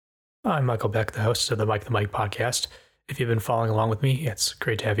I'm Michael Beck, the host of the Mike the Mike podcast. If you've been following along with me, it's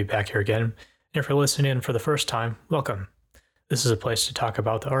great to have you back here again. And if you're listening in for the first time, welcome. This is a place to talk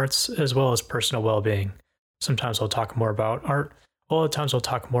about the arts as well as personal well-being. Sometimes I'll talk more about art, while other times I'll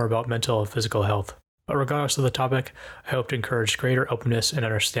talk more about mental and physical health. But regardless of the topic, I hope to encourage greater openness and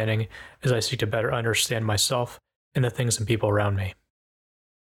understanding as I seek to better understand myself and the things and people around me.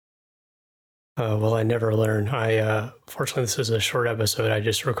 Well, I never learn. Fortunately, this is a short episode. I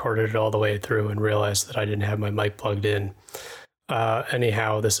just recorded it all the way through and realized that I didn't have my mic plugged in.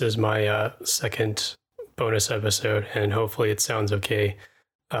 Anyhow, this is my second bonus episode, and hopefully it sounds okay.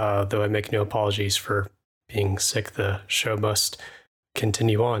 Though I make no apologies for being sick, the show must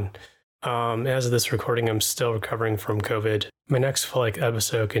continue on. As of this recording, I'm still recovering from COVID. My next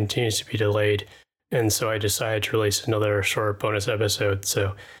episode continues to be delayed, and so I decided to release another short bonus episode.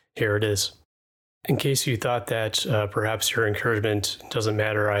 So here it is. In case you thought that perhaps your encouragement doesn't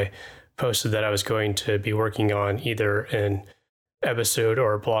matter, I posted that I was going to be working on either an episode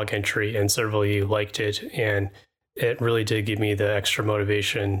or a blog entry, and several of you liked it, and it really did give me the extra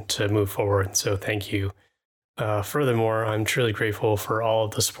motivation to move forward, so thank you. Furthermore, I'm truly grateful for all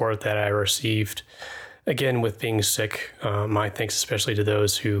of the support that I received. Again, with being sick, my thanks especially to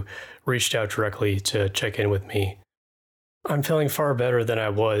those who reached out directly to check in with me. I'm feeling far better than I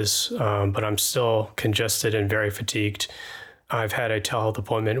was, but I'm still congested and very fatigued. I've had a telehealth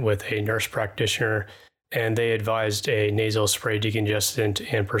appointment with a nurse practitioner, and they advised a nasal spray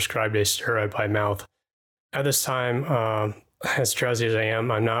decongestant and prescribed a steroid by mouth. At this time, as drowsy as I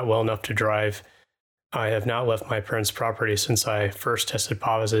am, I'm not well enough to drive. I have not left my parents' property since I first tested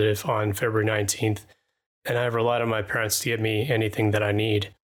positive on February 19th, and I've relied on my parents to get me anything that I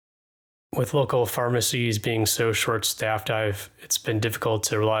need. With local pharmacies being so short-staffed, it's been difficult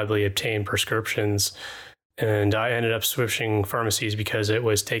to reliably obtain prescriptions, and I ended up switching pharmacies because it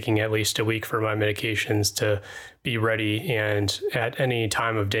was taking at least a week for my medications to be ready, and at any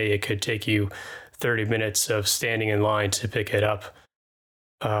time of day, it could take you 30 minutes of standing in line to pick it up.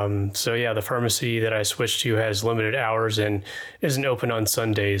 The pharmacy that I switched to has limited hours and isn't open on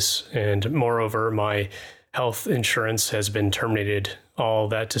Sundays, and moreover, my health insurance has been terminated. All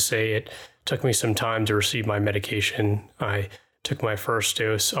that to say, it took me some time to receive my medication. I took my first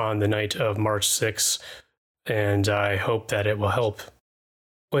dose on the night of March 6th, and I hope that it will help.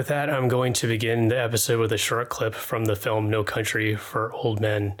 With that, I'm going to begin the episode with a short clip from the film No Country for Old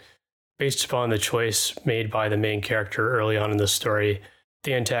Men. Based upon the choice made by the main character early on in the story,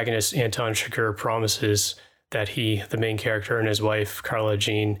 the antagonist Anton Chigurh promises that he, the main character, and his wife, Carla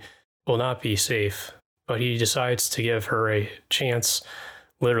Jean, will not be safe. But he decides to give her a chance,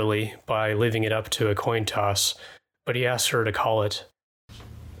 literally, by leaving it up to a coin toss, but he asks her to call it.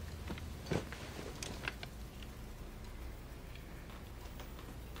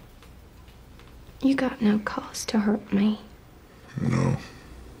 You got no cause to hurt me. No.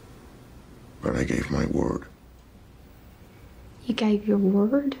 But I gave my word. You gave your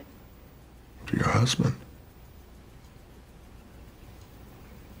word? To your husband.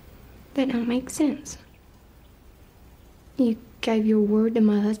 That don't make sense. You gave your word to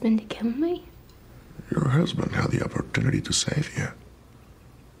my husband to kill me? Your husband had the opportunity to save you.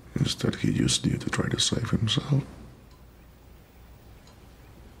 Instead, he used you to try to save himself.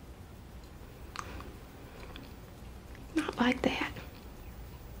 Not like that.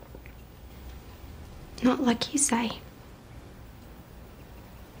 Not like you say.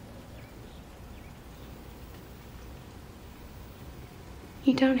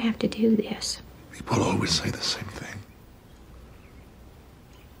 You don't have to do this. People always say the same thing.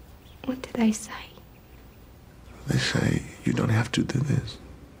 What do they say? They say, you don't have to do this.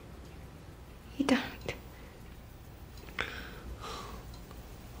 You don't.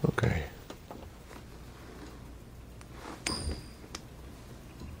 Okay.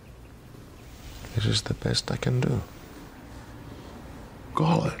 This is the best I can do.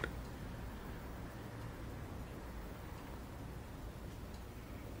 Call it.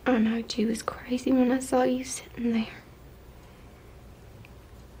 I knowed you was crazy when I saw you sitting there.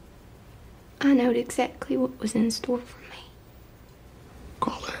 I knowed exactly what was in store for me.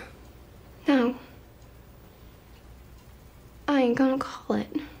 Call it. No. I ain't gonna call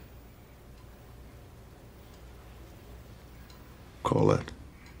it. Call it.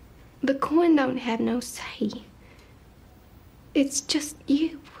 The coin don't have no say. It's just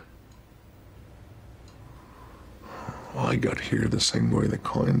you. Well, I got here the same way the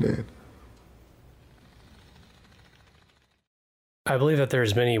coin did. I believe that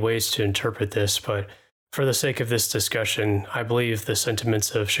there's many ways to interpret this, but for the sake of this discussion, I believe the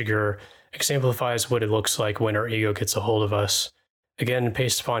sentiments of Chigurh exemplifies what it looks like when our ego gets a hold of us. Again,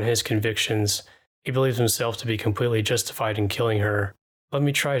 based upon his convictions, he believes himself to be completely justified in killing her. Let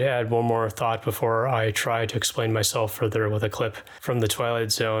me try to add one more thought before I try to explain myself further with a clip from The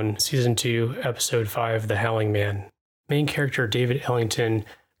Twilight Zone, Season 2, Episode 5, The Howling Man. Main character David Ellington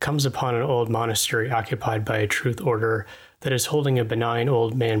comes upon an old monastery occupied by a truth order that is holding a benign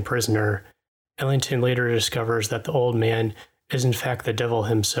old man prisoner. Ellington later discovers that the old man is in fact the devil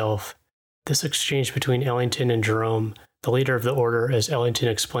himself. This exchange between Ellington and Jerome, the leader of the order, as Ellington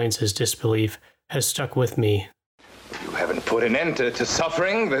explains his disbelief, has stuck with me. You haven't put an end to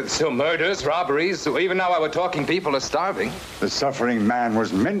suffering. There's still murders, robberies. So even now while we're talking, people are starving. The suffering man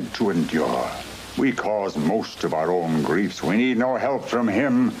was meant to endure. We cause most of our own griefs. We need no help from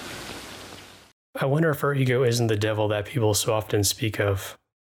him. I wonder if our ego isn't the devil that people so often speak of.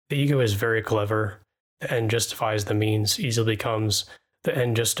 The ego is very clever. The end justifies the means easily becomes the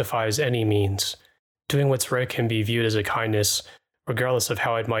end justifies any means. Doing what's right can be viewed as a kindness, regardless of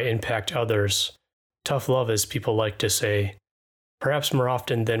how it might impact others. Tough love, as people like to say. Perhaps more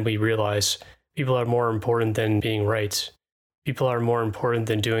often than we realize, people are more important than being right. People are more important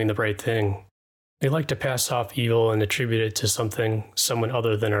than doing the right thing. We like to pass off evil and attribute it to someone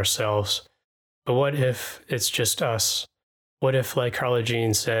other than ourselves. But what if it's just us? What if, like Carla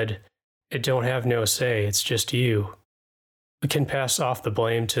Jean said, it don't have no say, it's just you? We can pass off the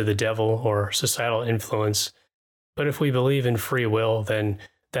blame to the devil or societal influence, but if we believe in free will, then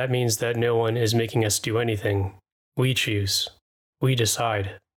that means that no one is making us do anything. We choose. We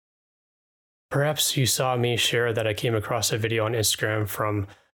decide. Perhaps you saw me share that I came across a video on Instagram from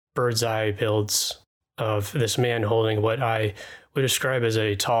Bird's Eye Builds of this man holding what I would describe as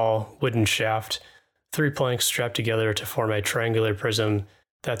a tall wooden shaft, 3 planks strapped together to form a triangular prism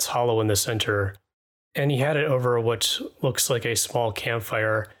that's hollow in the center. And he had it over what looks like a small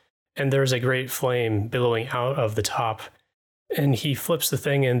campfire, and there's a great flame billowing out of the top. And he flips the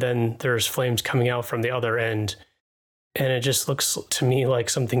thing, and then there's flames coming out from the other end. And it just looks to me like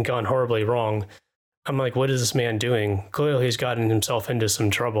something gone horribly wrong. I'm like, what is this man doing? Clearly he's gotten himself into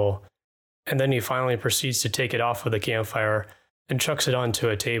some trouble. And then he finally proceeds to take it off of the campfire and chucks it onto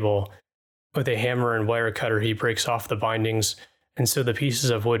a table. With a hammer and wire cutter, he breaks off the bindings, and so the pieces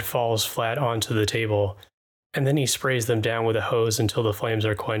of wood falls flat onto the table. And then he sprays them down with a hose until the flames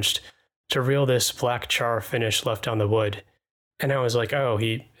are quenched to reveal this black char finish left on the wood. And I was like, oh,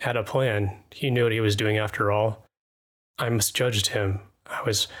 he had a plan. He knew what he was doing after all. I misjudged him. I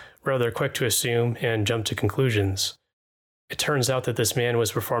was rather quick to assume and jump to conclusions. It turns out that this man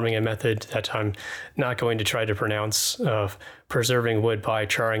was performing a method that I'm not going to try to pronounce of preserving wood by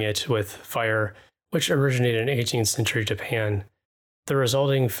charring it with fire, which originated in 18th century Japan. The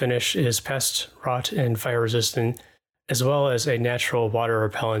resulting finish is pest, rot, and fire resistant, as well as a natural water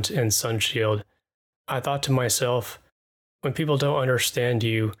repellent and sun shield. I thought to myself, when people don't understand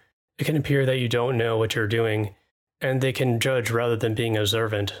you, it can appear that you don't know what you're doing, and they can judge rather than being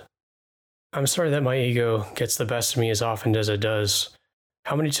observant. I'm sorry that my ego gets the best of me as often as it does.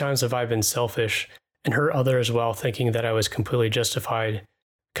 How many times have I been selfish and hurt others while thinking that I was completely justified,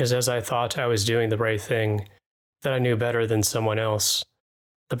 because as I thought I was doing the right thing, that I knew better than someone else.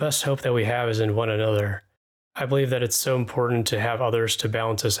 The best hope that we have is in one another. I believe that it's so important to have others to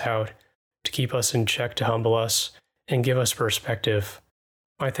balance us out, to keep us in check, to humble us, and give us perspective.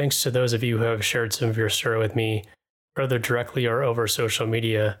 My thanks to those of you who have shared some of your story with me, whether directly or over social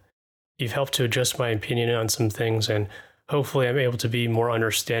media. You've helped to adjust my opinion on some things, and hopefully I'm able to be more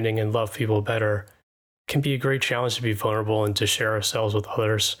understanding and love people better. It can be a great challenge to be vulnerable and to share ourselves with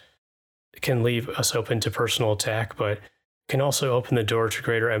others. It can leave us open to personal attack, but it can also open the door to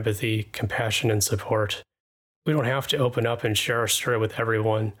greater empathy, compassion, and support. We don't have to open up and share our story with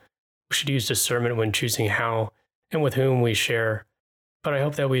everyone. We should use discernment when choosing how and with whom we share. But I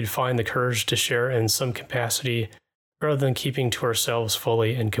hope that we'd find the courage to share in some capacity rather than keeping to ourselves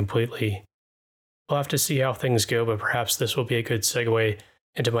fully and completely. We'll have to see how things go, but perhaps this will be a good segue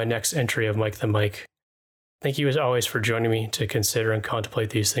into my next entry of Mike the Mike. Thank you as always for joining me to consider and contemplate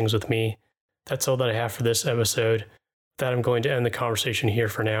these things with me. That's all that I have for this episode. With that, I'm going to end the conversation here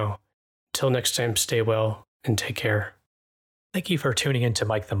for now. Until next time, stay well and take care. Thank you for tuning in to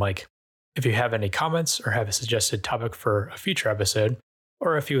Mike the Mike. If you have any comments or have a suggested topic for a future episode,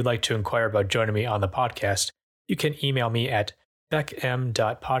 or if you would like to inquire about joining me on the podcast, you can email me at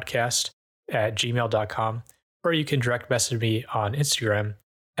beckm.podcast@gmail.com, or you can direct message me on Instagram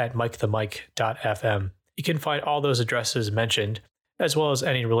at mikethemike.fm. You can find all those addresses mentioned, as well as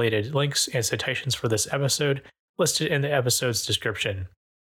any related links and citations for this episode, listed in the episode's description.